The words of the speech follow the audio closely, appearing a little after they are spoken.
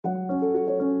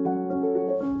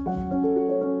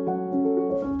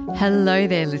Hello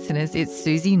there, listeners. It's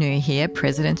Susie New here,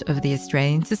 President of the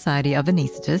Australian Society of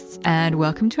Anaesthetists, and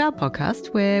welcome to our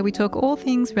podcast where we talk all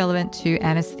things relevant to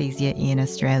anaesthesia in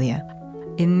Australia.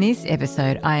 In this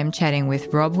episode, I am chatting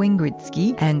with Rob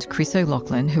Wingridsky and Chris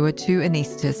O'Loughlin, who are two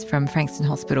anaesthetists from Frankston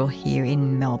Hospital here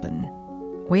in Melbourne.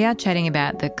 We are chatting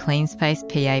about the CleanSpace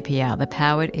PAPR, the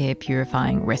Powered Air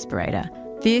Purifying Respirator.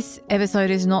 This episode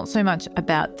is not so much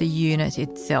about the unit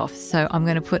itself, so I'm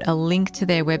going to put a link to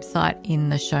their website in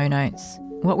the show notes.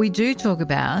 What we do talk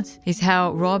about is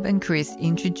how Rob and Chris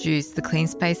introduced the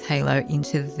CleanSpace Halo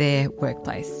into their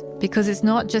workplace. Because it's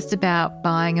not just about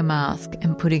buying a mask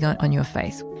and putting it on your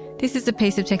face. This is a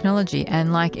piece of technology,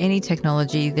 and like any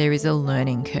technology, there is a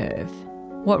learning curve.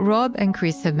 What Rob and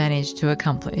Chris have managed to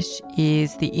accomplish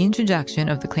is the introduction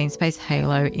of the CleanSpace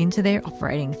Halo into their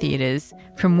operating theatres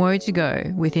from word to go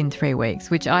within 3 weeks,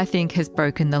 which I think has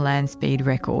broken the land speed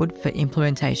record for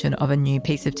implementation of a new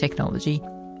piece of technology.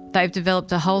 They've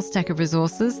developed a whole stack of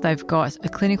resources. They've got a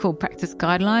clinical practice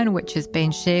guideline, which has been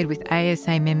shared with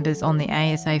ASA members on the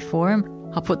ASA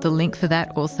forum. I'll put the link for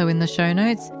that also in the show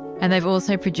notes. And they've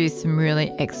also produced some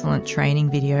really excellent training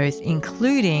videos,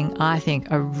 including, I think,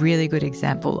 a really good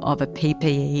example of a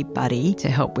PPE buddy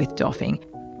to help with doffing.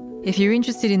 If you're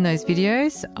interested in those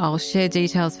videos, I'll share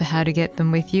details for how to get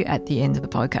them with you at the end of the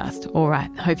podcast. All right,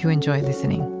 hope you enjoy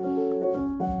listening.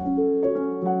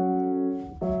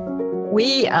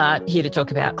 We are here to talk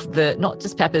about not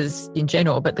just PAPRs in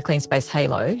general, but the CleanSpace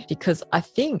Halo, because I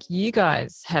think you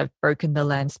guys have broken the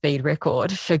land speed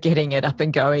record for getting it up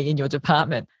and going in your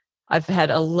department. I've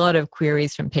had a lot of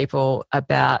queries from people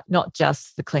about not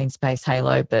just the CleanSpace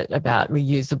Halo, but about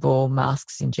reusable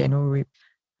masks in general.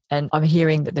 And I'm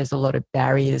hearing that there's a lot of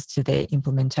barriers to their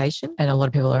implementation, and a lot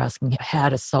of people are asking how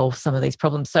to solve some of these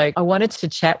problems. So I wanted to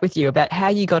chat with you about how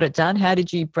you got it done. How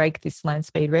did you break this land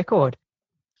speed record?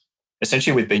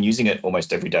 Essentially, we've been using it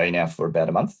almost every day now for about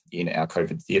a month in our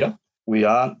COVID theatre. We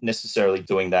aren't necessarily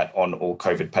doing that on all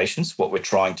COVID patients. What we're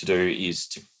trying to do is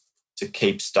to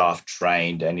keep staff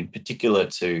trained, and in particular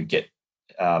to get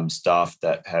staff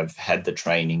that have had the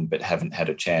training but haven't had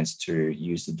a chance to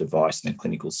use the device in a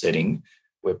clinical setting.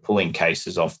 We're pulling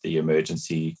cases off the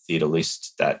emergency theatre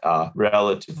list that are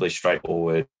relatively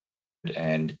straightforward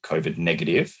and COVID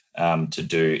negative to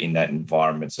do in that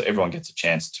environment. So everyone gets a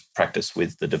chance to practice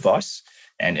with the device,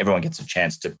 and everyone gets a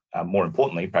chance to, more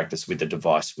importantly, practice with the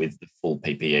device with the full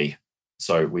PPE.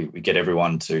 So we get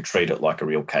everyone to treat it like a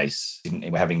real case.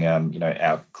 We're having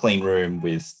our clean room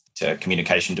with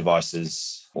communication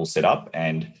devices all set up,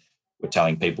 and we're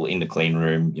telling people in the clean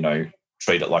room,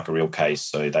 treat it like a real case,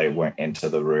 so they won't enter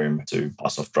the room to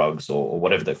pass off drugs or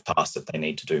whatever the task that they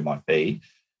need to do might be.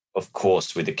 Of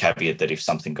course, with the caveat that if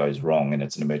something goes wrong and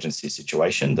it's an emergency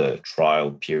situation, the trial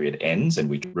period ends and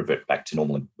we revert back to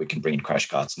normal, and we can bring in crash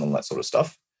carts and all that sort of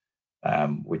stuff.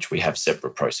 Which we have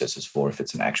separate processes for if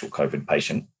it's an actual COVID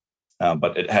patient.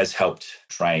 But it has helped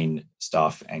train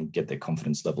staff and get their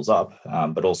confidence levels up.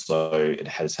 But also it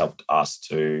has helped us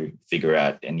to figure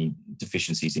out any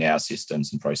deficiencies in our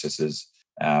systems and processes.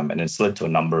 And it's led to a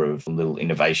number of little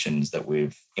innovations that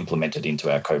we've implemented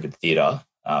into our COVID theatre,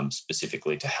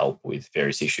 specifically to help with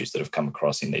various issues that have come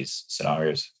across in these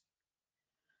scenarios.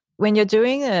 When you're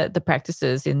doing the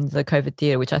practices in the COVID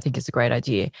theatre, which I think is a great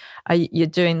idea, you're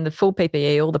doing the full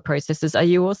PPE, all the processes. Are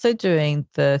you also doing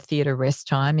the theatre rest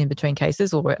time in between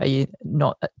cases, or are you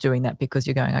not doing that because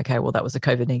you're going, okay, well, that was a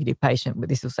COVID negative patient, but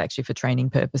this was actually for training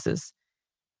purposes?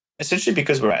 Essentially,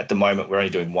 because we're only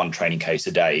doing one training case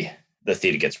a day, the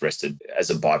theatre gets rested as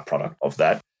a byproduct of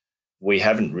that. We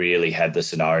haven't really had the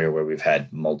scenario where we've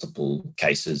had multiple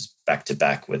cases back to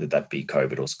back, whether that be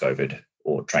COVID or SCOVID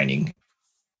or training.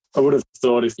 I would have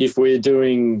thought if we're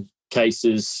doing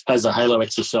cases as a halo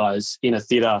exercise in a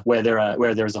theatre where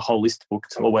there is a whole list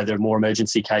booked, or where there are more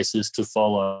emergency cases to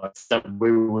follow, that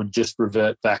we would just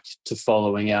revert back to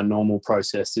following our normal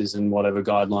processes and whatever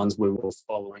guidelines we were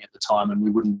following at the time, and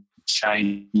we wouldn't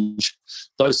change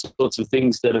those sorts of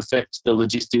things that affect the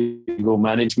logistical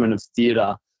management of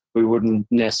theatre. We wouldn't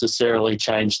necessarily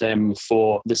change them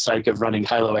for the sake of running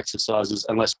halo exercises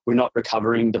unless we're not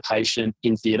recovering the patient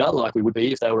in theatre like we would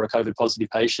be if they were a COVID positive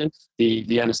patient.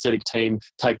 The anaesthetic team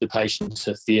take the patient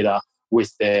to theatre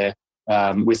with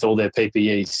all their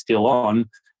PPE still on,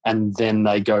 and then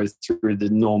they go through the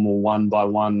normal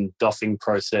one-by-one doffing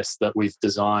process that we've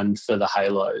designed for the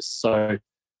halos. So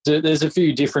there's a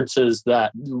few differences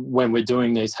that when we're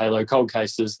doing these halo cold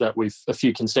cases that a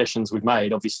few concessions we've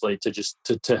made, obviously,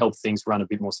 to help things run a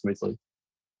bit more smoothly.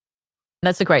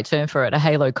 That's a great term for it, a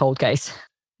halo cold case.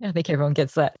 I think everyone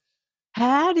gets that.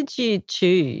 How did you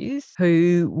choose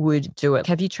who would do it?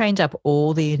 Have you trained up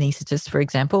all the anaesthetists, for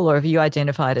example, or have you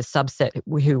identified a subset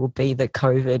who will be the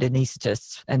COVID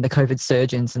anaesthetists and the COVID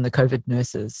surgeons and the COVID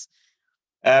nurses?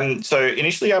 So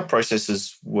initially our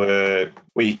processes were,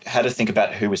 we had to think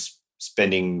about who was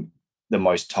spending the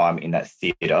most time in that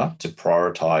theatre to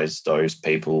prioritise those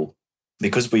people,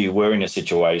 because we were in a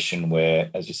situation where,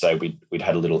 as you say, we'd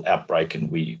had a little outbreak and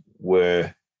we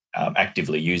were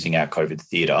actively using our COVID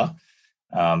theatre.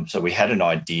 So we had an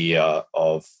idea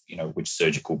of, which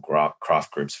surgical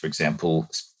craft groups, for example,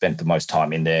 spent the most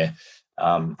time in there.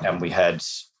 And we had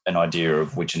an idea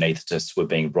of which anaesthetists were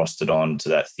being rostered on to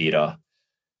that theatre.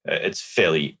 It's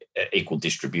fairly equal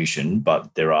distribution,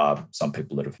 but there are some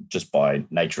people that have, just by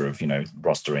nature of,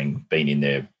 rostering, been in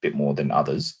there a bit more than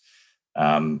others.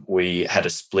 We had a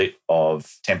split of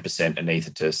 10%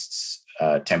 anaesthetists,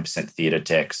 10% theatre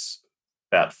techs,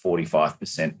 about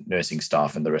 45% nursing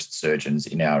staff and the rest surgeons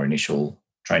in our initial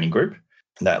training group.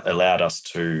 And that allowed us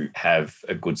to have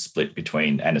a good split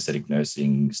between anaesthetic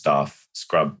nursing staff,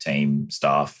 scrub team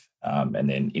staff, and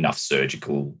then enough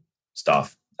surgical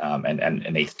staff and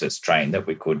anaesthetists trained that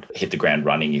we could hit the ground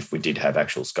running if we did have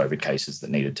actual COVID cases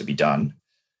that needed to be done.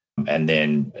 And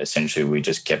then essentially we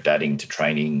just kept adding to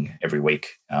training every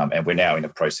week. And we're now in a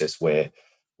process where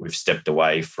we've stepped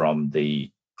away from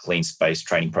the Clean Space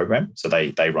training program. So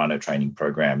they run a training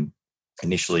program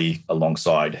initially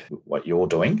alongside what you're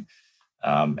doing.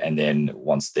 And then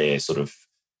once they're sort of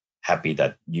happy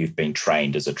that you've been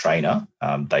trained as a trainer,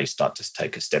 they start to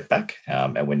take a step back.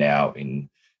 And we're now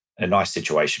in a nice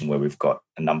situation where we've got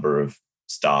a number of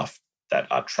staff that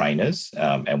are trainers,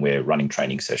 and we're running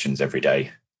training sessions every day.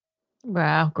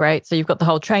 Wow, great. So you've got the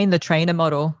whole train the trainer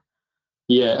model.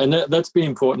 Yeah, and that's been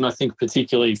important, I think,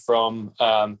 particularly from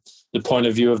the point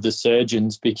of view of the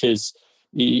surgeons, because,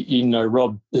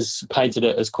 Rob has painted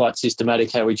it as quite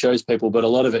systematic how we chose people, but a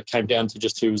lot of it came down to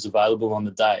just who was available on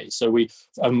the day. So we,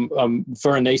 for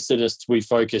anaesthetists, we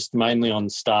focused mainly on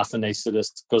staff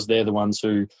anaesthetists because they're the ones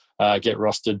who get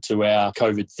rostered to our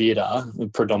COVID theatre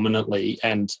predominantly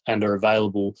and are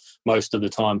available most of the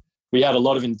time. We had a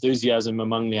lot of enthusiasm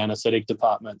among the anaesthetic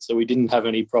department, so we didn't have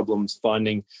any problems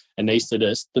finding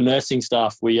anaesthetists. The nursing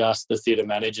staff, we asked the theatre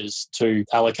managers to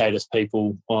allocate us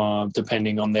people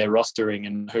depending on their rostering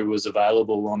and who was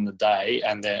available on the day,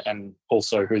 and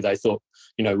also who they thought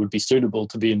would be suitable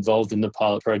to be involved in the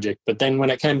pilot project. But then when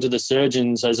it came to the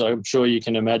surgeons, as I'm sure you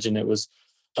can imagine, it was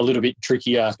a little bit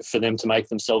trickier for them to make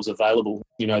themselves available.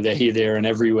 They're here, there and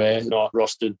everywhere, not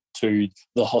rostered to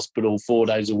the hospital 4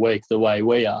 days a week the way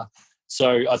we are.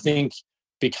 So I think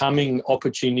becoming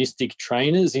opportunistic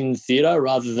trainers in theatre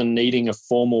rather than needing a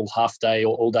formal half-day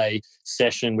or all-day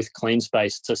session with Clean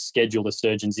Space to schedule the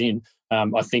surgeons in,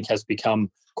 I think has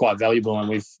become quite valuable.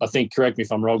 And I think, correct me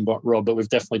if I'm wrong, Rob, but we've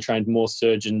definitely trained more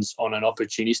surgeons on an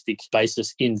opportunistic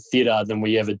basis in theatre than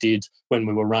we ever did when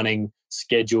we were running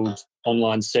scheduled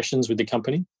online sessions with the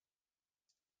company.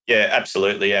 Yeah,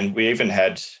 absolutely. And we even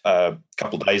had a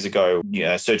couple of days ago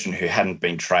a surgeon who hadn't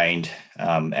been trained,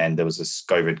 and there was a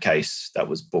COVID case that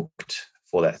was booked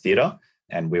for that theatre,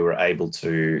 and we were able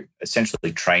to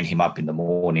essentially train him up in the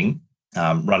morning,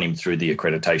 run him through the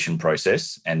accreditation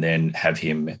process, and then have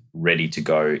him ready to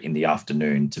go in the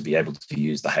afternoon to be able to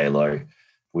use the Halo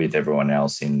with everyone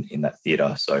else in that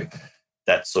theatre. So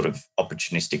that sort of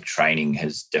opportunistic training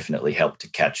has definitely helped to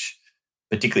catch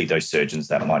particularly those surgeons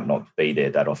that might not be there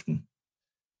that often.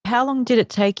 How long did it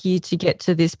take you to get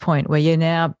to this point where you're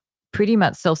now pretty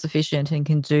much self-sufficient and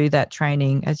can do that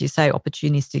training, as you say,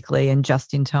 opportunistically and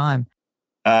just in time?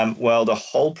 Well, the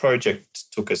whole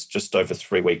project took us just over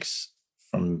 3 weeks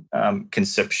from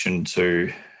conception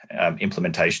to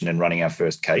implementation and running our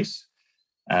first case.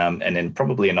 And then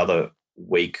probably another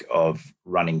week of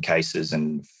running cases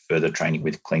and further training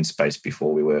with Clean Space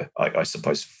before we were, I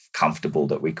suppose, comfortable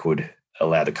that we could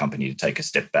allow the company to take a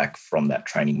step back from that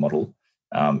training model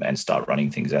and start running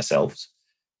things ourselves.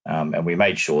 And we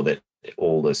made sure that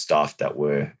all the staff that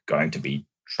were going to be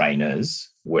trainers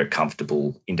were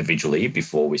comfortable individually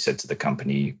before we said to the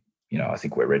company, I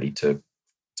think we're ready to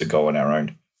go on our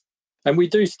own. And we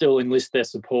do still enlist their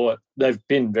support. They've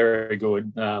been very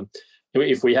good.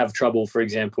 If we have trouble, for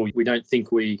example, we don't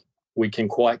think we can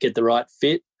quite get the right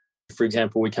fit. For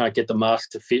example, we can't get the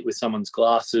mask to fit with someone's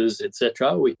glasses,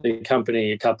 etc. The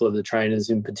company, a couple of the trainers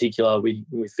in particular, we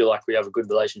feel like we have a good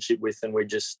relationship with, and we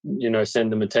just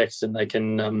send them a text and they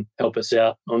can help us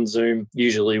out on Zoom,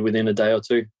 usually within a day or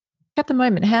two. At the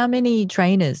moment, how many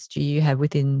trainers do you have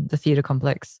within the theatre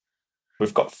complex?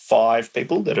 We've got 5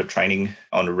 people that are training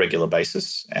on a regular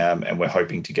basis, and we're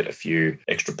hoping to get a few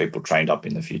extra people trained up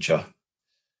in the future.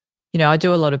 I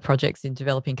do a lot of projects in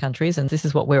developing countries, and this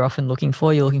is what we're often looking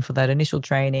for. You're looking for that initial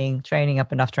training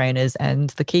up enough trainers, and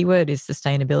the key word is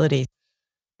sustainability.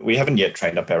 We haven't yet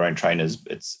trained up our own trainers.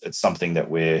 It's something that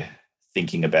we're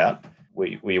thinking about.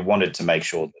 We wanted to make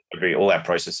sure that all our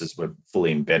processes were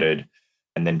fully embedded,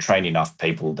 and then train enough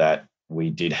people that we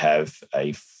did have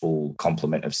a full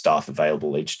complement of staff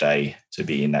available each day to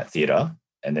be in that theatre.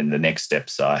 And then the next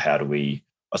steps are, how do we,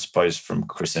 I suppose from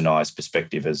Chris and I's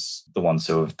perspective as the ones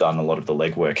who have done a lot of the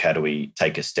legwork, how do we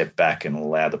take a step back and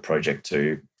allow the project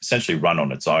to essentially run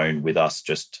on its own with us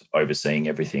just overseeing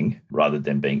everything rather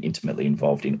than being intimately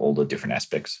involved in all the different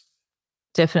aspects?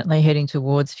 Definitely heading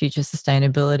towards future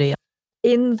sustainability.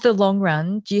 In the long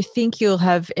run, do you think you'll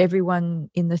have everyone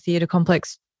in the theatre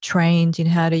complex trained in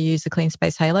how to use the Clean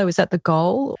Space Halo? Is that the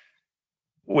goal?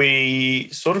 We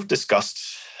sort of discussed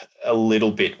a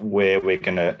little bit where we're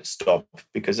going to stop,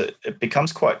 because it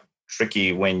becomes quite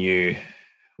tricky when you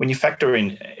factor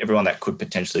in everyone that could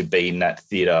potentially be in that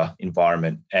theatre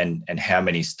environment and how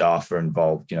many staff are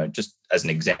involved. Just as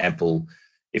an example,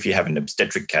 if you have an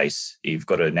obstetric case, you've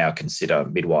got to now consider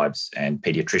midwives and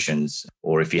paediatricians,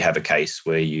 or if you have a case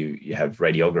where you have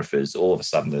radiographers, all of a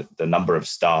sudden the number of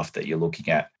staff that you're looking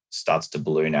at starts to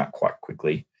balloon out quite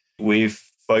quickly. We've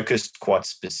focused quite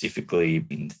specifically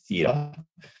in theatre.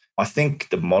 I think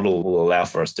the model will allow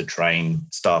for us to train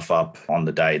staff up on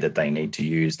the day that they need to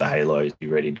use the halos, be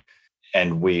ready.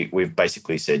 And we've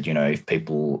basically said, if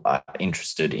people are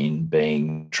interested in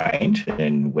being trained,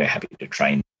 then we're happy to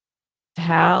train.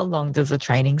 How long does a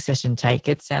training session take?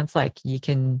 It sounds like you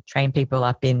can train people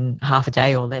up in half a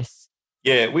day or less.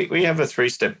 Yeah, we have a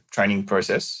 3-step training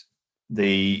process.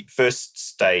 The first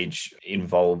stage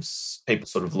involves people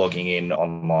sort of logging in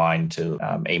online to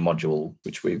eModule,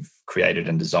 which we've created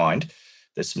and designed.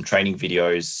 There's some training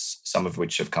videos, some of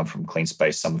which have come from Clean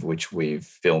Space, some of which we've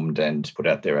filmed and put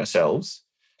out there ourselves.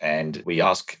 And we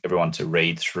ask everyone to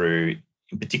read through,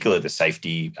 in particular, the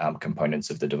safety components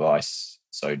of the device.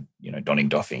 So, donning,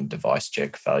 doffing, device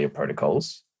check, failure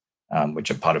protocols, which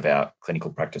are part of our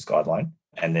clinical practice guideline.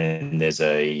 And then there's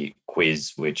a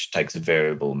quiz, which takes a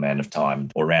variable amount of time,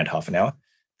 or around half an hour.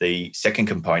 The second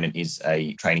component is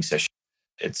a training session.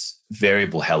 It's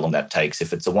variable how long that takes.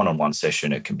 If it's a one-on-one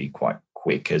session, it can be quite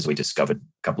quick, as we discovered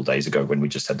a couple of days ago when we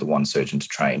just had the one surgeon to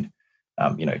train,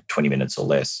 20 minutes or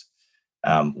less.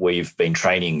 We've been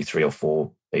training 3 or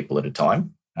 4 people at a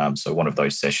time. So one of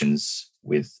those sessions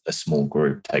with a small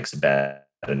group takes about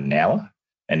an hour.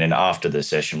 And then after the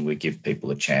session, we give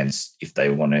people a chance, if they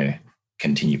want to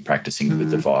continue practicing with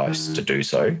the device, to do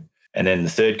so. And then the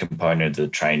third component of the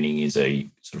training is a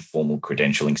sort of formal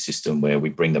credentialing system where we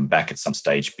bring them back at some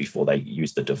stage before they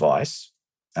use the device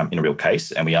in a real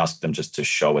case. And we ask them just to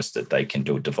show us that they can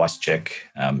do a device check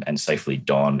and safely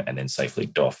don and then safely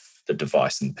doff the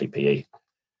device and PPE.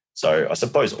 So I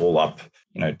suppose all up,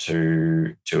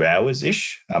 2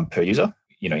 hours-ish per user,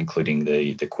 including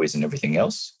the quiz and everything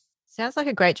else. Sounds like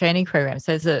a great training program.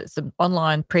 So there's some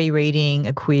online pre-reading,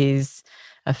 a quiz,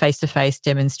 a face-to-face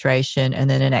demonstration, and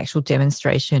then an actual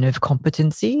demonstration of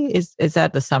competency. Is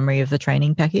that the summary of the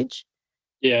training package?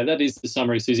 Yeah, that is the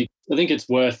summary, Susie. I think it's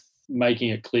worth making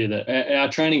it clear that our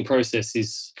training process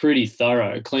is pretty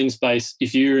thorough. Clean Space,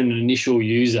 if you're an initial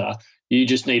user, you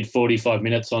just need 45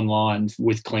 minutes online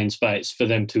with Clean Space for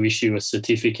them to issue a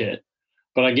certificate.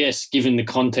 But I guess given the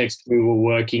context we were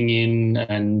working in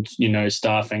and,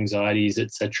 staff anxieties,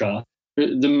 etc.,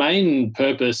 the main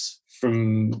purpose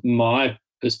from my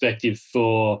perspective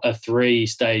for a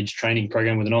 3-stage training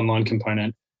program with an online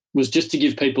component was just to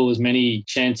give people as many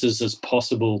chances as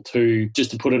possible to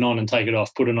put it on and take it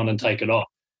off, put it on and take it off.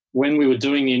 When we were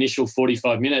doing the initial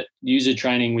 45-minute user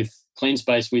training with Clean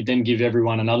Space, we'd then give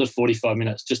everyone another 45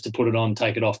 minutes just to put it on,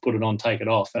 take it off, put it on, take it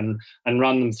off, and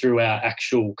run them through our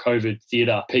actual COVID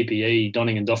theatre PPE,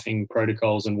 donning and doffing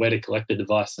protocols, and where to collect the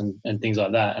device and things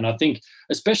like that. And I think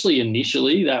especially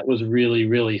initially that was really,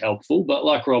 really helpful. But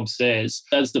like Rob says,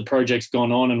 as the project's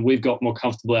gone on and we've got more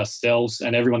comfortable ourselves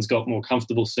and everyone's got more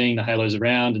comfortable seeing the halos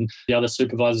around and the other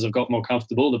supervisors have got more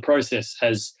comfortable, the process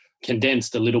has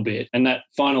condensed a little bit. And that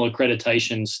final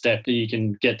accreditation step, you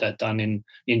can get that done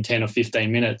in 10 or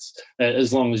 15 minutes,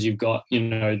 as long as you've got,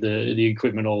 the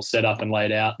equipment all set up and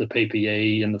laid out, the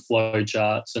PPE and the flow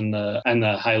charts and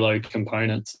the Halo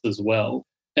components as well.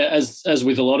 As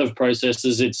with a lot of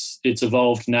processes, it's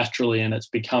evolved naturally and it's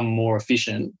become more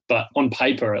efficient. But on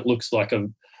paper, it looks like a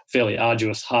fairly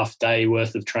arduous half day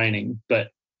worth of training, but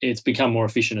it's become more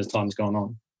efficient as time's gone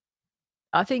on.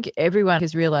 I think everyone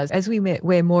has realised as we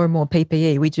wear more and more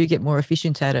PPE, we do get more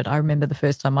efficient at it. I remember the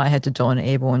first time I had to don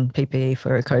airborne PPE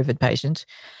for a COVID patient,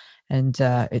 And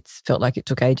it's felt like it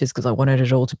took ages because I wanted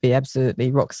it all to be absolutely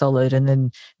rock solid. And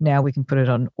then now we can put it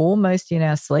on almost in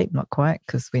our sleep, not quite,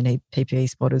 because we need PPE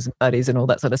spotters and buddies and all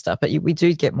that sort of stuff. But we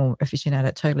do get more efficient at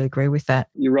it. Totally agree with that.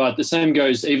 You're right. The same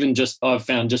goes even just, I've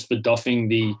found, just for doffing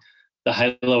the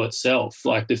halo itself.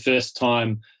 Like the first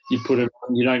time you put it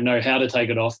on, you don't know how to take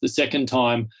it off. The second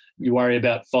time, you worry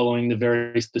about following the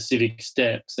very specific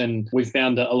steps. And we've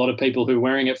found that a lot of people who are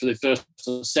wearing it for the first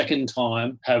or second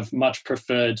time have much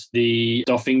preferred the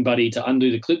doffing buddy to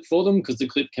undo the clip for them, because the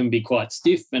clip can be quite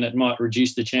stiff and it might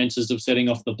reduce the chances of setting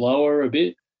off the blower a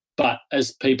bit. But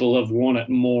as people have worn it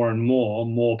more and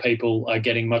more people are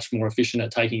getting much more efficient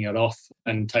at taking it off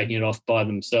and taking it off by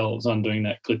themselves, undoing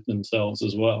that clip themselves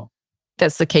as well.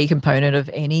 That's the key component of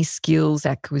any skills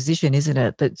acquisition, isn't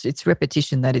it? That it's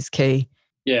repetition that is key.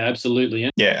 Yeah, absolutely.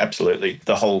 Yeah, absolutely.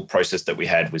 The whole process that we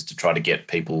had was to try to get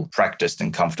people practiced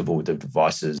and comfortable with the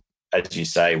devices. As you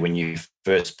say, when you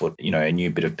first put, a new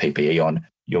bit of PPE on,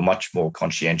 you're much more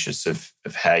conscientious of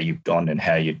how you don and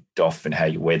how you doff and how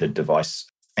you wear the device.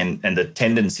 And the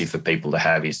tendency for people to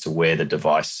have is to wear the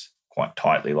device quite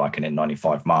tightly, like an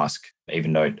N95 mask,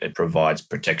 even though it provides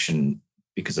protection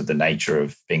because of the nature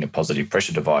of being a positive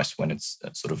pressure device when it's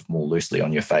sort of more loosely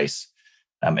on your face.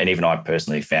 And even I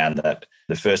personally found that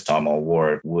the first time I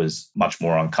wore it was much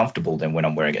more uncomfortable than when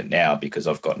I'm wearing it now, because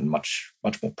I've gotten much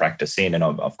more practice in and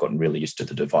I've gotten really used to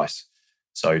the device.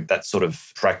 So that sort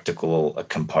of practical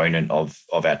component of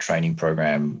our training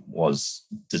program was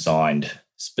designed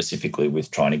specifically with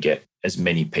trying to get as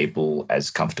many people as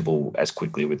comfortable as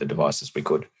quickly with the device as we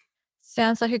could.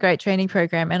 Sounds like a great training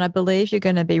program. And I believe you're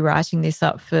going to be writing this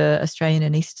up for Australian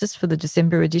anaesthetists for the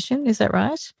December edition. Is that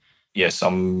right? Yes,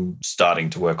 I'm starting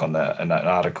to work on an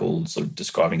article sort of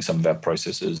describing some of our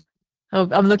processes. Oh,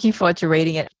 I'm looking forward to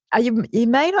reading it. You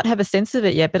may not have a sense of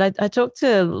it yet, but I talked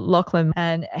to Lachlan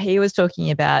and he was talking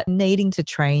about needing to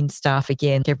train staff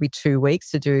again every 2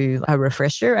 weeks to do a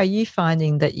refresher. Are you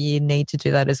finding that you need to do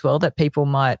that as well, that people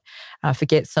might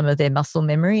forget some of their muscle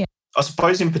memory? I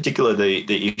suppose in particular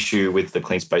the issue with the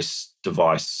CleanSpace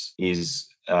device is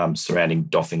surrounding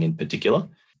doffing in particular.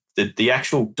 The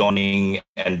actual donning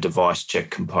and device check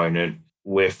component,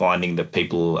 we're finding that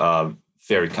people are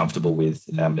very comfortable with,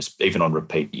 even on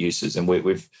repeat uses. And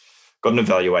we've got an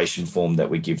evaluation form that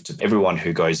we give to everyone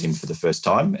who goes in for the first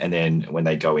time. And then when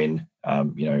they go in,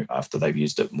 after they've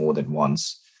used it more than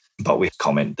once, but we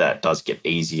comment that does get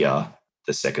easier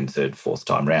the second, third, fourth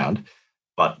time round.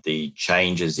 But the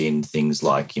changes in things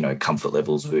like, comfort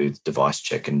levels with device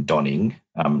check and donning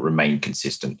remain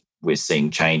consistent. We're seeing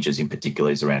changes in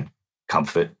particulars around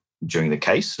comfort during the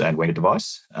case and wearing a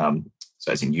device.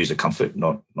 So as in user comfort,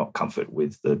 not comfort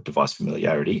with the device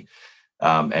familiarity,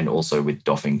 and also with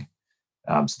doffing.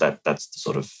 So that's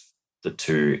sort of the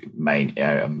two main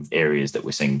areas that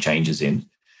we're seeing changes in.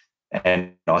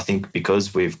 And I think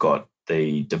because we've got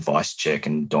the device check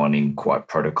and donning quite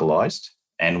protocolized,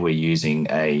 and we're using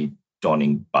a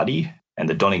donning buddy, and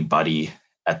the donning buddy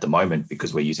at the moment,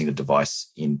 because we're using the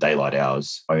device in daylight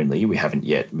hours only, we haven't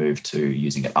yet moved to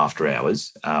using it after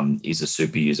hours, is a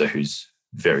super user who's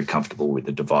very comfortable with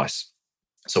the device.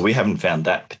 So we haven't found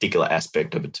that particular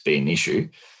aspect of it to be an issue.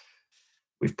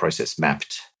 We've process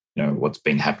mapped, what's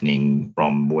been happening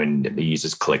from when the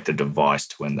users collect the device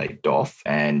to when they doff,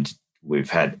 and we've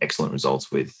had excellent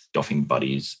results with doffing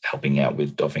buddies helping out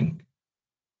with doffing.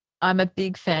 I'm a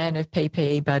big fan of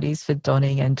PPE buddies for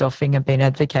donning and doffing. I've been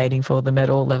advocating for them at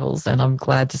all levels, and I'm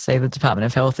glad to see the Department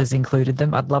of Health has included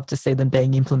them. I'd love to see them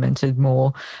being implemented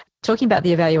more. Talking about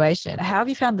the evaluation, how have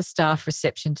you found the staff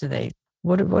reception to these?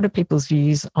 What are people's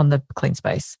views on the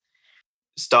CleanSpace?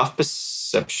 Staff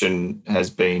perception has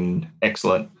been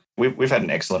excellent. We've had an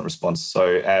excellent response.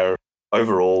 So our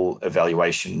overall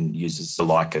evaluation uses the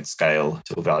Likert scale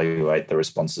to evaluate the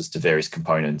responses to various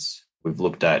components. We've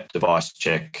looked at device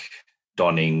check,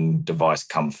 donning, device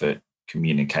comfort,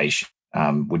 communication.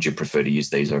 Would you prefer to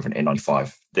use these over an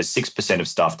N95? There's 6% of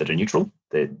staff that are neutral.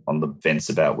 They're on the fence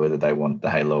about whether they want the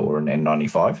Halo or an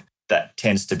N95. That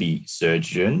tends to be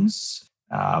surgeons.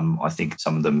 I think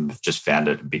some of them have just found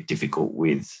it a bit difficult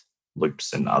with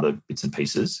loops and other bits and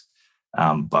pieces.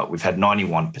 But we've had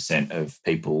 91% of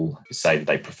people say that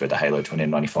they prefer the Halo to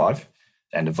an N95.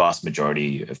 And a vast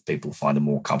majority of people find them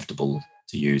more comfortable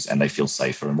to use and they feel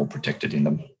safer and more protected in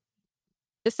them.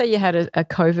 Just say you had a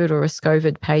COVID or a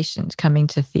SCOVID patient coming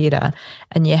to theatre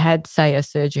and you had, say, a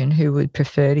surgeon who would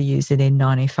prefer to use an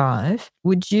N95.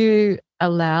 Would you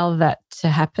allow that to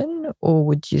happen, or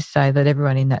would you say that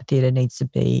everyone in that theatre needs to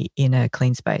be in a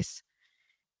CleanSpace?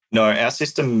 No, our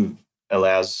system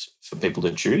allows for people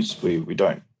to choose. We're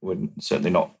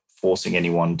certainly not forcing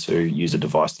anyone to use a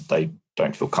device that they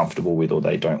don't feel comfortable with or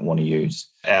they don't want to use.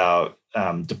 Our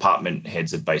department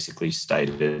heads have basically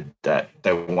stated that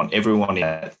they want everyone in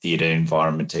that theatre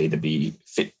environment to either be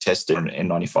fit tested an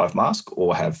N95 mask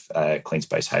or have a clean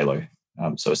space halo.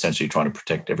 So essentially trying to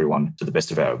protect everyone to the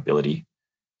best of our ability.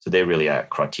 So they're really our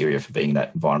criteria for being in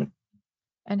that environment.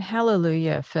 And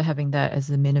hallelujah for having that as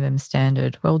the minimum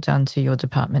standard. Well done to your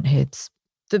department heads.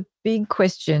 The big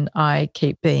question I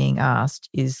keep being asked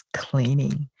is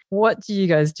cleaning. What do you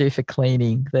guys do for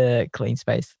cleaning the clean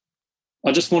space?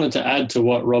 I just wanted to add to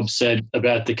what Rob said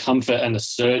about the comfort and the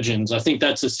surgeons. I think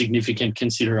that's a significant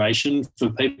consideration for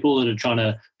people that are trying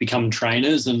to become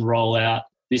trainers and roll out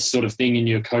this sort of thing in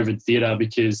your COVID theatre,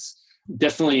 because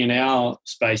definitely in our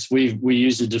space, we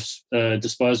use a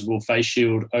disposable face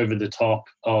shield over the top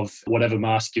of whatever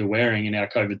mask you're wearing in our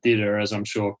COVID theatre, as I'm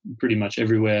sure pretty much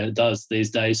everywhere does these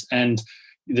days. And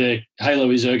the halo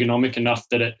is ergonomic enough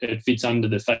that it fits under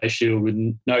the face shield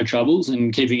with no troubles,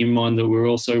 and keeping in mind that we're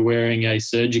also wearing a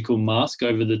surgical mask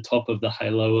over the top of the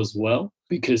halo as well,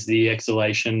 because the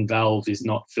exhalation valve is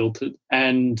not filtered.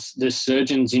 And the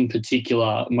surgeons in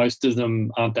particular, most of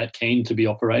them aren't that keen to be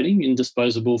operating in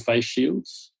disposable face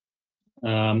shields.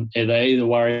 They're either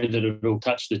worried that it will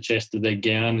touch the chest of their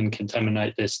gown and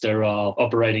contaminate their sterile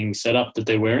operating setup that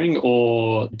they're wearing,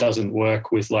 or doesn't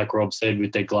work with, like Rob said,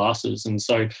 with their glasses. And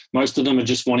so most of them are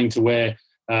just wanting to wear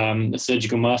a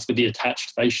surgical mask with the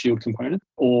attached face shield component,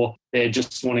 or they're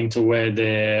just wanting to wear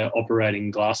their operating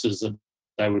glasses that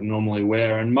they would normally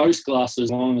wear. And most glasses,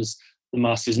 as long as the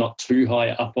mask is not too high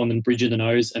up on the bridge of the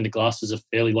nose and the glasses are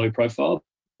fairly low profile.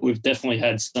 We've definitely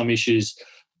had some issues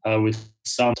with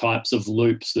some types of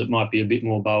loops that might be a bit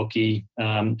more bulky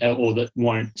or that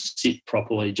won't sit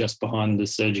properly just behind the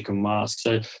surgical mask.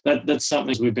 So that's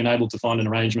something we've been able to find an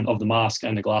arrangement of the mask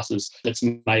and the glasses that's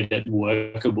made it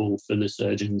workable for the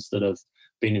surgeons that have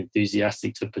been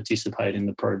enthusiastic to participate in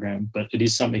the program. But it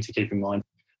is something to keep in mind.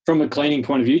 From a cleaning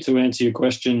point of view, to answer your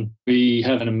question, we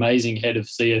have an amazing head of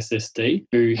CSSD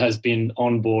who has been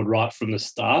on board right from the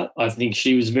start. I think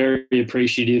she was very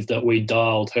appreciative that we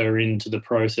dialed her into the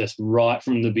process right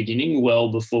from the beginning,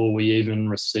 well before we even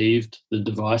received the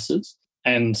devices.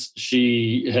 And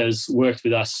she has worked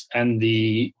with us and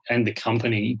the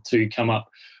company to come up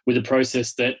with a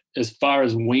process that, as far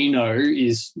as we know,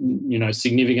 is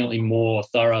significantly more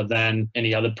thorough than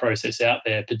any other process out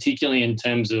there, particularly in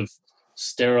terms of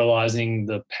sterilizing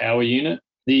the power unit.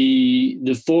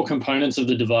 The four components of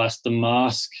the device, the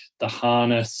mask, the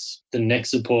harness, the neck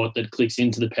support that clicks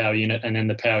into the power unit, and then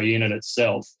the power unit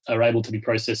itself, are able to be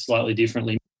processed slightly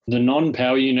differently. The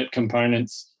non-power unit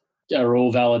components are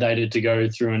all validated to go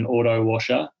through an auto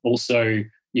washer. Also,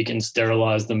 you can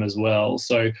sterilize them as well.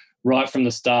 So right from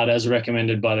the start, as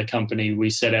recommended by the company,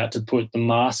 we set out to put the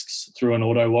masks through an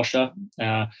auto washer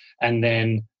and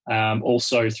then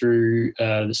also through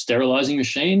the sterilising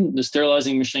machine. The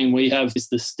sterilising machine we have is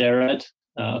the Sterad.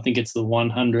 I think it's the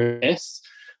 100S,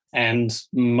 and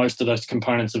most of those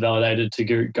components are validated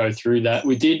to go through that.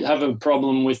 We did have a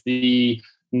problem with the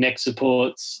neck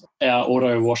supports. Our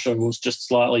auto washer was just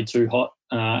slightly too hot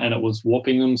and it was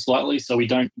warping them slightly, so we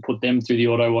don't put them through the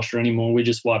auto washer anymore. We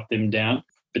just wipe them down.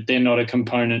 But they're not a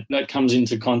component that comes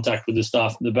into contact with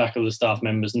the back of the staff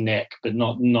member's neck, but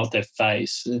not their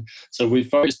face. So we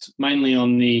focused mainly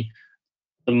on the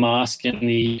mask and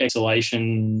the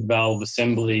exhalation valve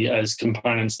assembly as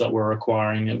components that were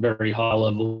requiring a very high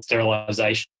level of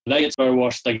sterilisation. They get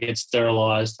washed, they get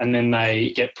sterilised, and then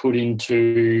they get put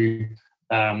into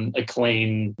a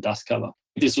clean dust cover.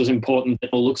 This was important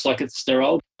that it looks like it's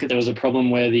sterile. There was a problem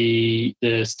where the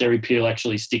SteriPeel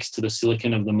actually sticks to the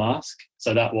silicone of the mask,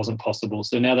 so that wasn't possible.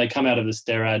 So now they come out of the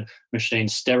Sterad machine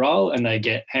sterile, and they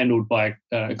get handled by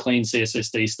a clean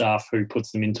CSSD staff who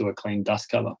puts them into a clean dust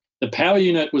cover. The power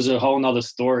unit was a whole other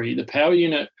story. The power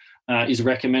unit is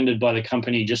recommended by the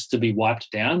company just to be wiped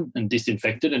down and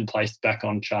disinfected and placed back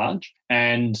on charge.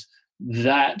 And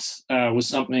that was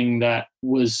something that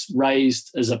was raised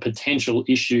as a potential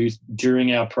issue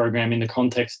during our program in the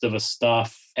context of a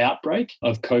staff outbreak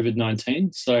of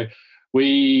COVID-19. So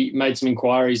we made some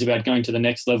inquiries about going to the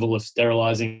next level of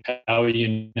sterilising power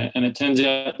unit, and it turns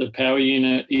out the power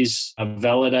unit is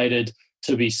validated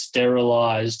to be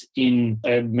sterilised in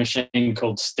a machine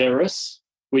called Steris,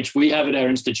 which we have at our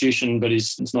institution, but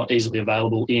it's not easily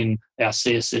available in our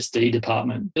CSSD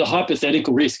department. The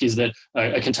hypothetical risk is that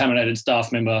a contaminated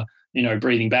staff member,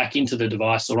 breathing back into the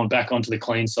device or back onto the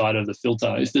clean side of the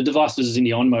filter. If the device is in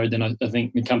the on mode, then I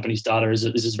think the company's data is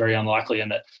that this is very unlikely and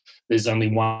that there's only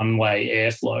one-way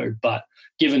airflow. But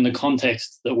given the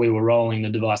context that we were rolling the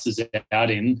devices out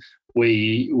in,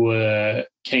 we were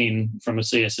keen from a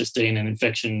CSSD and an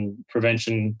infection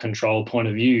prevention control point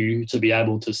of view to be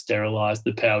able to sterilise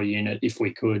the power unit if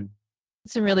we could.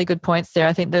 Some really good points there.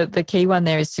 I think the key one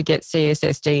there is to get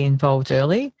CSSD involved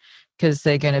early because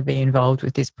they're going to be involved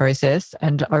with this process.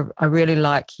 And I really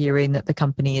like hearing that the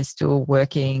company is still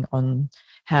working on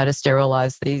how to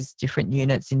sterilise these different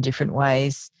units in different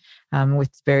ways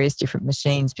with various different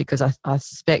machines, because I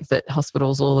suspect that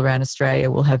hospitals all around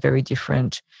Australia will have very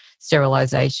different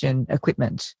sterilisation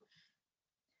equipment.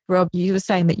 Rob, you were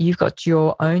saying that you've got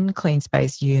your own clean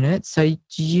space unit. So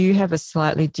do you have a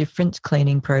slightly different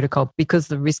cleaning protocol because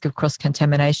the risk of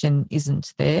cross-contamination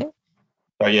isn't there?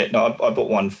 Oh, yeah. No, I bought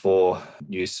one for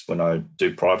use when I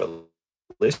do private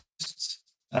lists.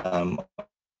 I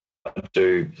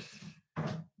do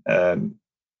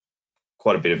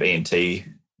quite a bit of ENT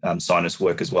sinus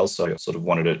work as well. So I sort of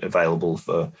wanted it available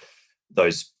for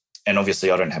those. And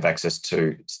obviously I don't have access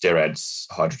to Sterad's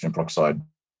hydrogen peroxide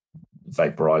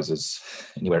vaporizers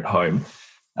anywhere at home.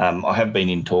 I have been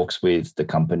in talks with the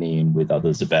company and with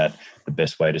others about the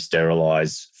best way to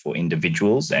sterilize for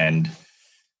individuals, and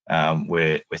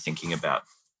we're thinking about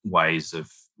ways of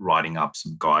writing up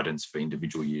some guidance for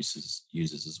individual users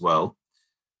as well.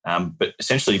 But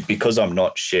essentially, because I'm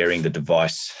not sharing the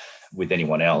device with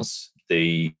anyone else,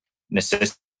 the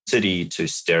necessity to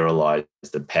sterilize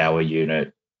the power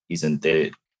unit isn't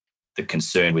there. The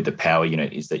concern with the power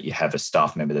unit is that you have a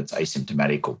staff member that's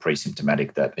asymptomatic or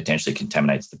pre-symptomatic that potentially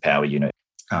contaminates the power unit.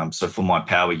 So for my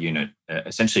power unit,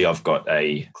 essentially I've got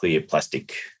a clear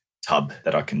plastic tub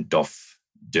that I can doff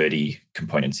dirty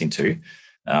components into.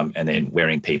 And then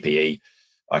wearing PPE,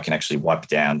 I can actually wipe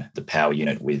down the power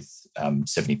unit with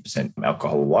 70%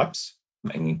 alcohol wipes,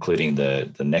 including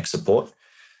the neck support.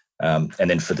 And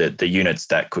then for the units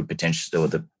that could potentially, or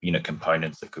the unit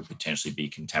components that could potentially be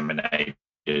contaminated,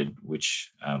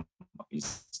 which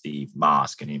is the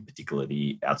mask, and in particular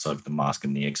the outside of the mask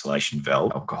and the exhalation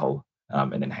valve, alcohol,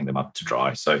 and then hang them up to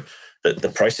dry. So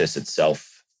the process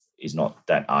itself is not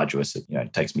that arduous.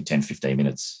 It takes me 10, 15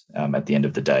 minutes at the end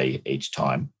of the day each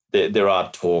time. There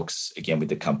are talks, again, with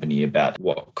the company about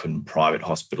what can private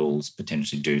hospitals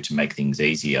potentially do to make things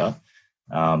easier.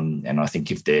 And I think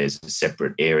if there's a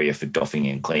separate area for doffing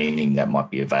and cleaning that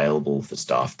might be available for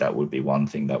staff, that would be one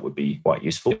thing that would be quite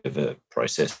useful of a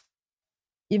process.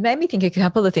 You made me think a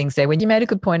couple of things there. When you made a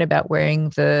good point about wearing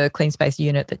the clean space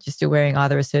unit, that you're still wearing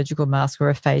either a surgical mask or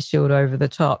a face shield over the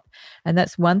top. And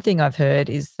that's one thing I've heard,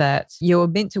 is that you're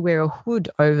meant to wear a hood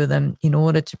over them in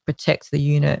order to protect the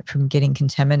unit from getting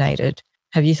contaminated.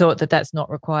 Have you thought that that's not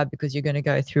required because you're going to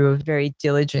go through a very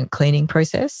diligent cleaning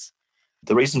process?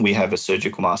 The reason we have a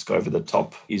surgical mask over the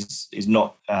top is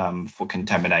not for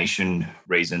contamination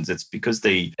reasons. It's because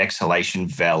the exhalation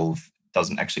valve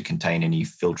doesn't actually contain any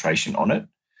filtration on it.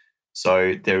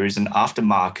 So there is an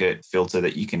aftermarket filter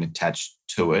that you can attach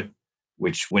to it,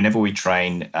 which whenever we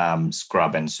train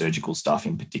scrub and surgical staff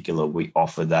in particular, we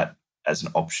offer that as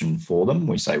an option for them.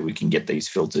 We say we can get these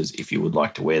filters if you would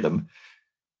like to wear them.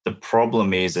 The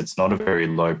problem is it's not a very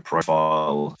low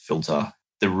profile filter.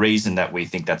 The reason that we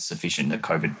think that's sufficient in the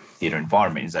COVID theatre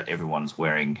environment is that everyone's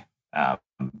wearing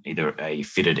either a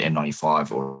fitted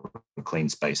N95 or a clean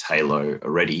space halo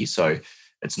already. So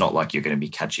it's not like you're going to be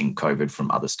catching COVID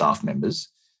from other staff members.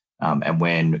 And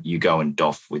when you go and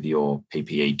doff with your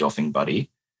PPE doffing buddy,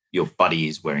 your buddy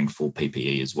is wearing full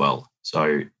PPE as well.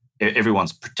 So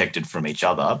everyone's protected from each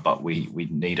other, but we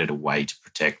needed a way to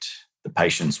protect the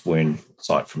patient's wound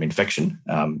site from infection.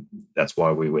 That's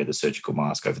why we wear the surgical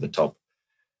mask over the top.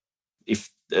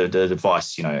 If the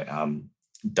device,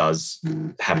 does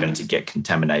happen to get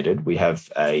contaminated, we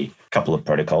have a couple of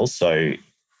protocols. So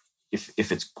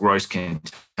if it's gross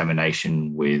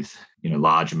contamination with,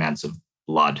 large amounts of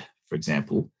blood, for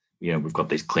example, we've got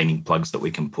these cleaning plugs that we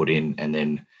can put in, and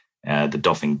then the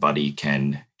doffing buddy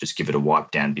can just give it a wipe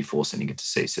down before sending it to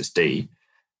CSSD.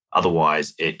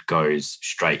 Otherwise, it goes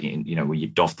straight in, where you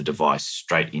doff the device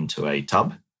straight into a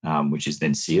tub, which is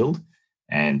then sealed.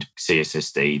 And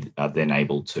CSSD are then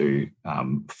able to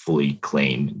fully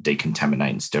clean,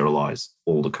 decontaminate and sterilise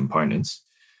all the components.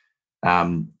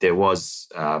 There was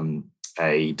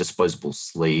a disposable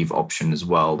sleeve option as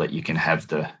well that you can have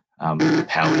the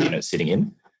power unit sitting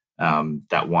in.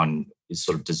 That one is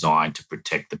sort of designed to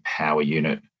protect the power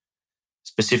unit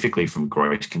specifically from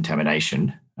gross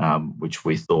contamination, which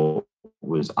we thought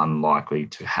was unlikely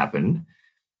to happen.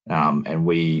 And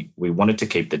we wanted to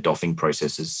keep the doffing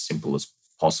process as simple as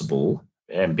possible.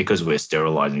 And because we're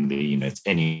sterilising the units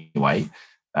anyway,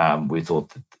 we thought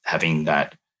that having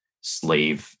that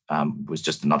sleeve was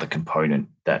just another component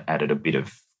that added a bit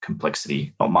of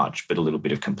complexity, not much, but a little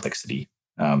bit of complexity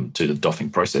to the doffing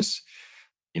process.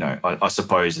 I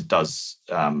suppose it does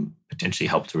potentially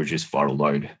help to reduce viral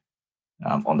load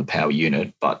on the power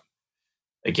unit, but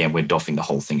again, we're doffing the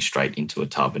whole thing straight into a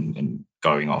tub and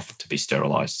going off to be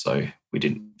sterilised. So we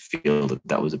didn't feel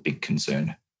that was a big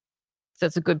concern. So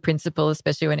it's a good principle,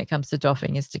 especially when it comes to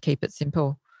doffing, is to keep it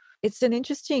simple. It's an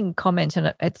interesting comment,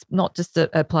 and it's not just that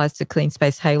it applies to clean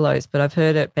space halos, but I've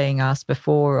heard it being asked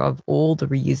before of all the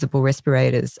reusable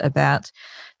respirators about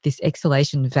this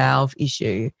exhalation valve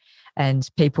issue and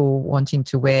people wanting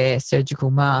to wear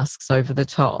surgical masks over the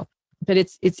top. But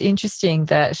it's interesting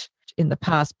that in the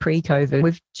past, pre-COVID,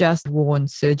 we've just worn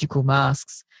surgical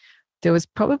masks. There was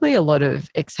probably a lot of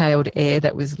exhaled air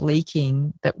that was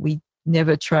leaking that we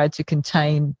never tried to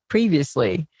contain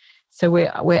previously. So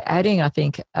we're adding, I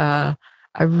think, a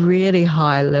really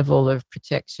high level of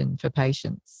protection for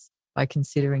patients by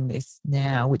considering this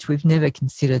now, which we've never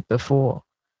considered before.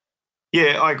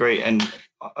 Yeah, I agree. And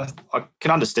I can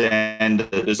understand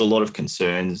that there's a lot of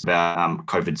concerns about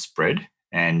COVID spread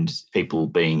and people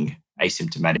being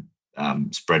asymptomatic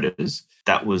spreaders.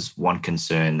 That was one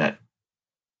concern that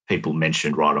people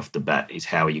mentioned right off the bat, is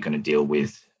how are you going to deal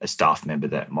with a staff member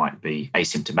that might be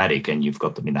asymptomatic and you've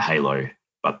got them in the halo,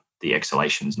 but the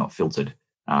exhalation is not filtered.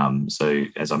 So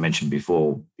as I mentioned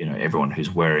before, everyone who's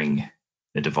wearing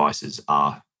the devices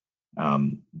are,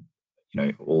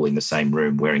 all in the same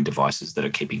room wearing devices that are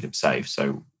keeping them safe.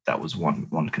 So that was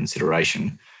one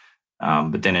consideration.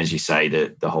 But then, as you say,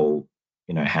 the whole,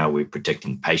 how we're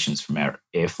protecting patients from our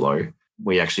airflow,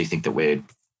 we actually think that we're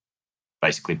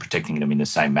basically protecting them in the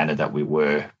same manner that we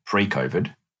were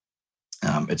pre-COVID.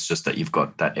 It's just that you've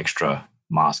got that extra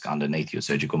mask underneath your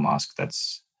surgical mask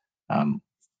that's,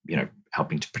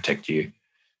 helping to protect you.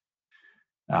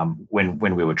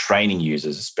 When we were training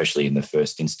users, especially in the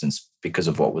first instance, because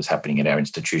of what was happening at our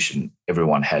institution,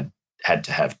 everyone had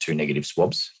to have 2 negative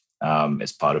swabs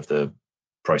as part of the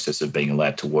process of being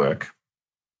allowed to work.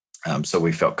 So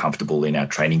we felt comfortable in our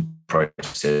training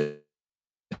process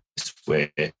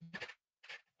where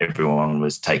everyone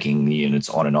was taking the units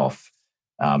on and off,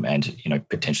 and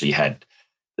potentially had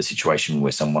the situation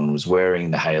where someone was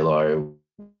wearing the halo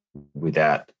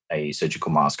without a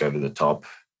surgical mask over the top,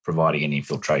 providing an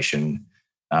infiltration,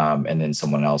 and then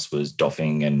someone else was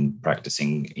doffing and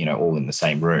practicing, all in the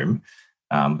same room.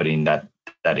 But in that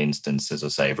instance, as I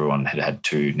say, everyone had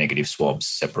 2 negative swabs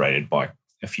separated by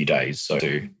a few days, so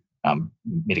to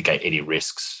mitigate any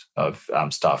risks of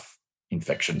staff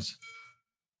infections.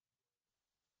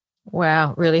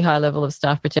 Wow, really high level of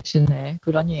staff protection there.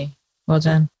 Good on you. Well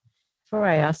done. Before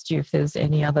I asked you if there's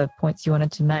any other points you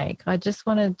wanted to make, I just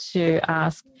wanted to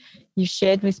ask, you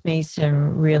shared with me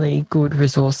some really good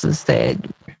resources there.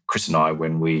 Chris and I,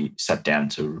 when we sat down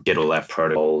to get all our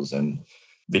protocols and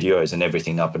videos and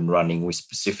everything up and running, we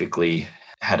specifically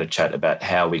had a chat about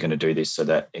how we're going to do this so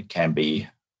that it can be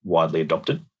widely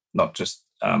adopted, not just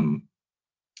so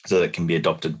that it can be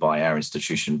adopted by our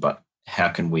institution, but how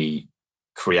can we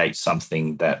create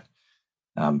something that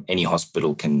any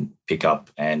hospital can pick up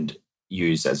and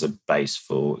use as a base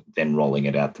for then rolling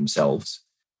it out themselves.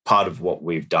 Part of what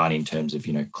we've done in terms of,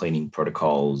 cleaning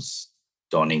protocols,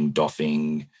 donning,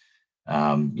 doffing,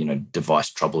 device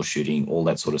troubleshooting, all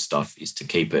that sort of stuff is to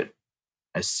keep it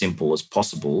as simple as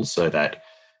possible so that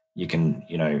you can,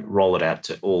 roll it out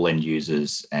to all end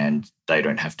users and they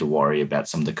don't have to worry about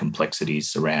some of the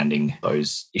complexities surrounding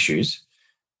those issues.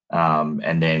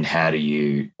 And then how do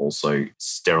you also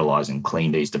sterilize and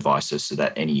clean these devices so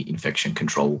that any infection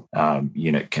control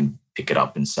unit can pick it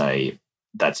up and say,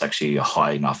 that's actually a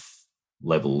high enough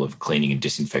level of cleaning and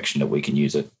disinfection that we can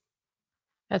use it.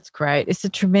 That's great. It's a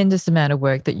tremendous amount of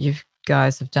work that you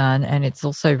guys have done, and it's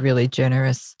also really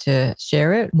generous to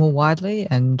share it more widely.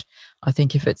 And I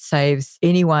think if it saves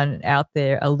anyone out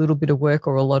there a little bit of work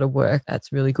or a lot of work,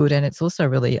 that's really good. And it's also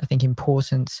really, I think,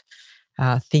 important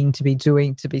thing to be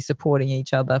doing, to be supporting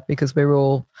each other, because we're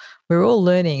all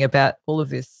learning about all of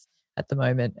this at the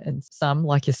moment, and some,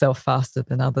 like yourself, faster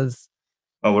than others.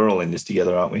 Oh, we're all in this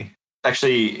together, aren't we?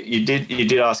 Actually, you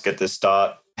did ask at the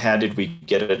start, how did we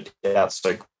get it out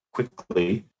so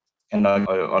quickly? And I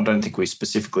don't think we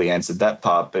specifically answered that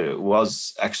part, but it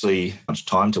was actually much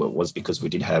time to it was because we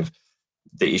did have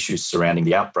the issues surrounding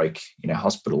the outbreak in our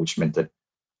hospital, which meant that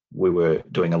we were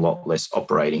doing a lot less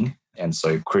operating. And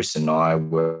so Chris and I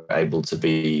were able to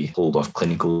be pulled off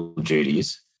clinical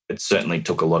duties. It certainly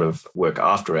took a lot of work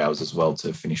after hours as well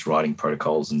to finish writing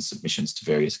protocols and submissions to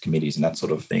various committees and that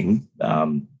sort of thing.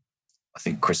 I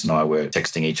think Chris and I were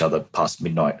texting each other past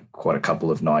midnight quite a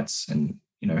couple of nights, and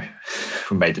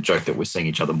we made the joke that we're seeing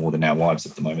each other more than our wives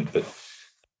at the moment. But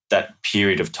that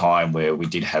period of time where we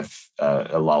did have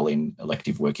a lull in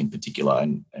elective work in particular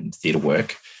and theatre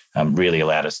work really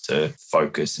allowed us to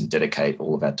focus and dedicate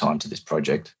all of our time to this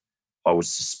project. I would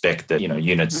suspect that,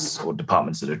 units or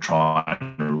departments that are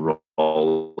trying to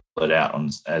roll it out on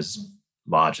as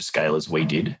large a scale as we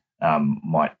did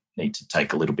might need to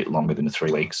take a little bit longer than the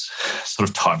 3 weeks sort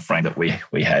of time frame that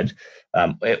we had,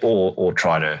 or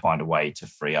try to find a way to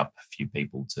free up a few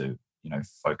people to,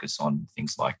 focus on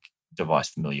things like device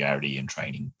familiarity and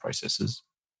training processes.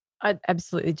 I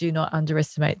absolutely do not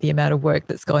underestimate the amount of work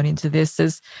that's gone into this.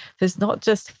 There's not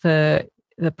just the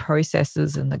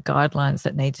processes and the guidelines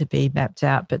that need to be mapped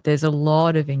out, but there's a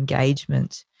lot of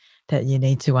engagement that you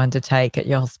need to undertake at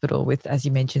your hospital with, as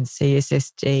you mentioned,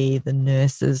 CSSD, the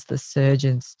nurses, the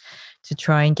surgeons, to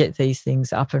try and get these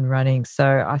things up and running.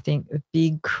 So I think a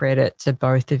big credit to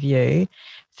both of you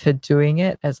for doing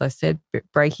it, as I said,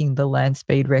 breaking the land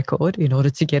speed record in order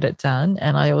to get it done.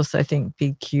 And I also think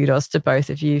big kudos to both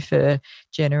of you for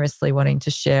generously wanting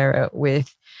to share it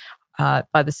with,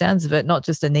 by the sounds of it, not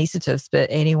just anaesthetists, but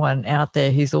anyone out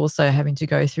there who's also having to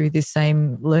go through this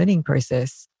same learning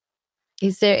process.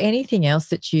 Is there anything else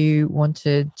that you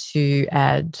wanted to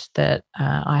add that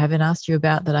I haven't asked you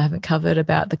about, that I haven't covered,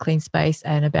 about the clean space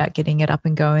and about getting it up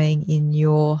and going in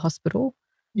your hospital?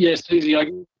 Yes, Susie,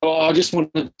 I just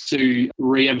wanted to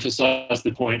re-emphasise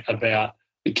the point about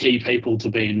the key people to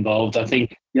be involved. I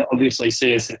think, obviously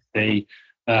CSSD,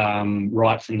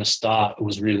 right from the start, it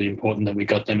was really important that we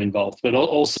got them involved. But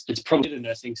also it's probably the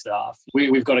nursing staff.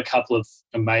 We've got a couple of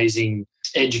amazing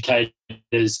educators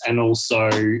and also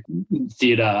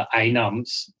theatre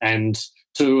ANUMs, and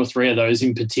 2 or 3 of those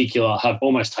in particular have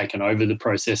almost taken over the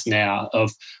process now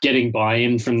of getting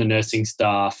buy-in from the nursing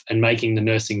staff and making the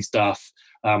nursing staff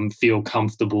feel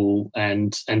comfortable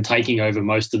and taking over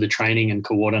most of the training and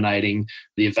coordinating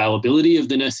the availability of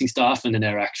the nursing staff and then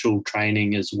their actual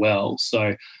training as well.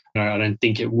 So I don't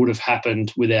think it would have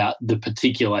happened without the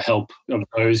particular help of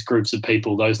those groups of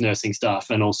people, those nursing staff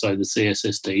and also the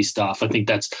CSSD staff. I think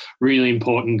that's really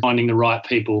important, finding the right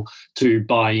people to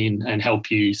buy in and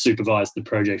help you supervise the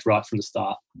project right from the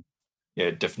start.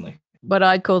 Yeah, definitely. What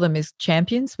I'd call them is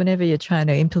champions. Whenever you're trying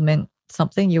to implement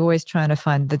something, you're always trying to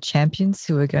find the champions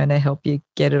who are going to help you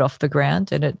get it off the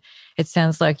ground. And it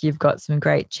sounds like you've got some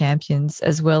great champions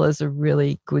as well as a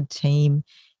really good team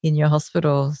in your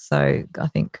hospital. So I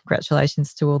think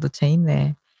congratulations to all the team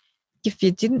there. If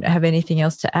you didn't have anything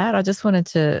else to add, I just wanted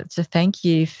to thank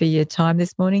you for your time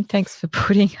this morning. Thanks for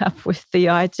putting up with the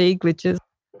IT glitches.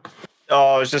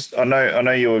 Oh, I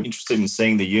know you're interested in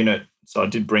seeing the unit, so I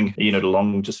did bring a unit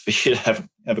along just for you to have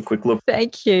a quick look.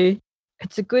 Thank you.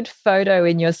 It's a good photo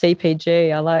in your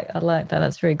CPG. I like that.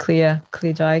 That's very clear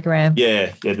diagram.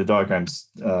 Yeah, the diagrams.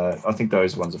 I think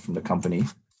those ones are from the company.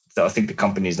 So I think the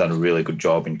company's done a really good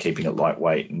job in keeping it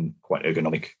lightweight and quite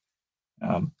ergonomic.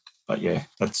 But yeah,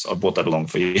 I brought that along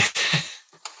for you.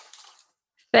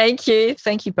 Thank you.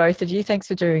 Thank you, both of you. Thanks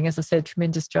for doing, as I said,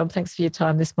 tremendous job. Thanks for your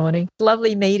time this morning.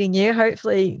 Lovely meeting you.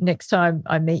 Hopefully next time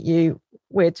I meet you,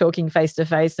 we're talking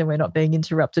face-to-face and we're not being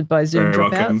interrupted by Zoom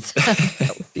dropouts.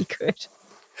 That would be good.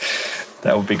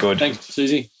 That would be good. Thanks,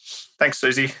 Susie. Thanks,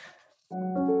 Susie.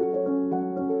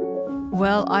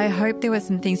 Well, I hope there were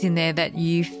some things in there that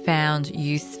you found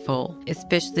useful,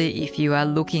 especially if you are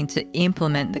looking to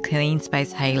implement the Clean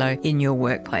Space Halo in your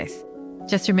workplace.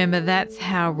 Just remember that's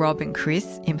how Rob and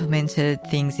Chris implemented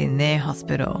things in their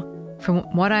hospital. From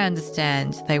what I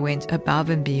understand, they went above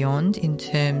and beyond in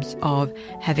terms of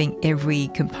having every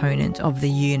component of the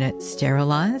unit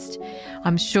sterilised.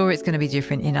 I'm sure it's going to be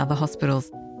different in other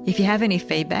hospitals. If you have any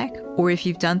feedback or if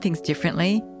you've done things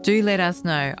differently, do let us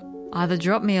know. Either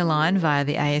drop me a line via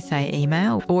the ASA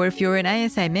email, or if you're an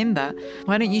ASA member,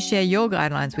 why don't you share your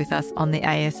guidelines with us on the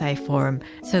ASA forum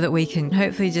so that we can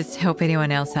hopefully just help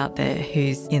anyone else out there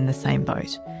who's in the same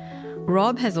boat.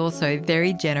 Rob has also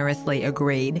very generously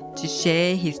agreed to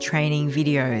share his training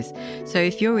videos. So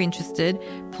if you're interested,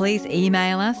 please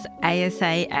email us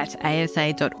asa@asa.org.au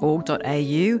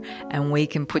and we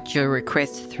can put your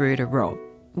request through to Rob.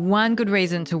 One good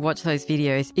reason to watch those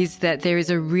videos is that there is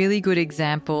a really good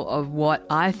example of what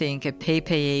I think a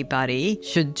PPE buddy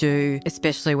should do,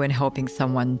 especially when helping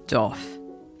someone doff.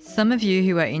 Some of you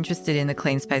who are interested in the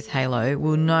Clean Space Halo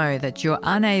will know that you're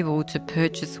unable to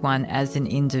purchase one as an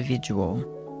individual.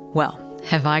 Well,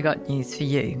 have I got news for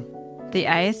you? The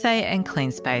ASA and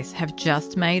Clean Space have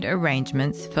just made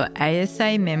arrangements for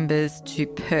ASA members to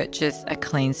purchase a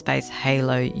Clean Space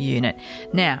Halo unit.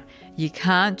 Now, you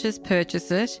can't just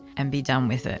purchase it and be done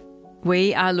with it.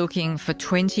 We are looking for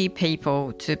 20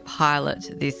 people to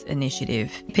pilot this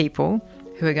initiative. People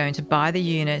who are going to buy the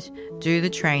unit, do the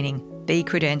training, be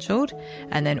credentialed,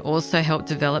 and then also help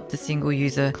develop the single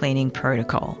user cleaning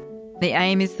protocol. The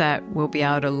aim is that we'll be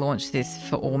able to launch this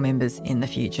for all members in the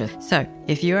future. So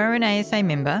if you are an ASA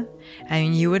member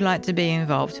and you would like to be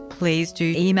involved, please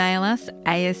do email us.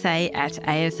 asa@asa.org.au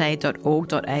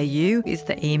is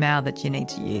the email that you need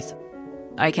to use.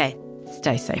 Okay,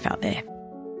 stay safe out there.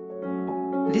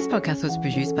 This podcast was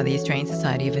produced by the Australian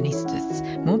Society of Anaesthetists.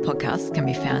 More podcasts can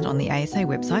be found on the ASA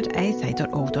website,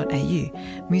 asa.org.au.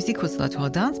 Music was La Toile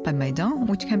Dance by Maiden,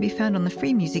 which can be found on the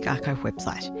Free Music Archive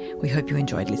website. We hope you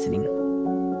enjoyed listening.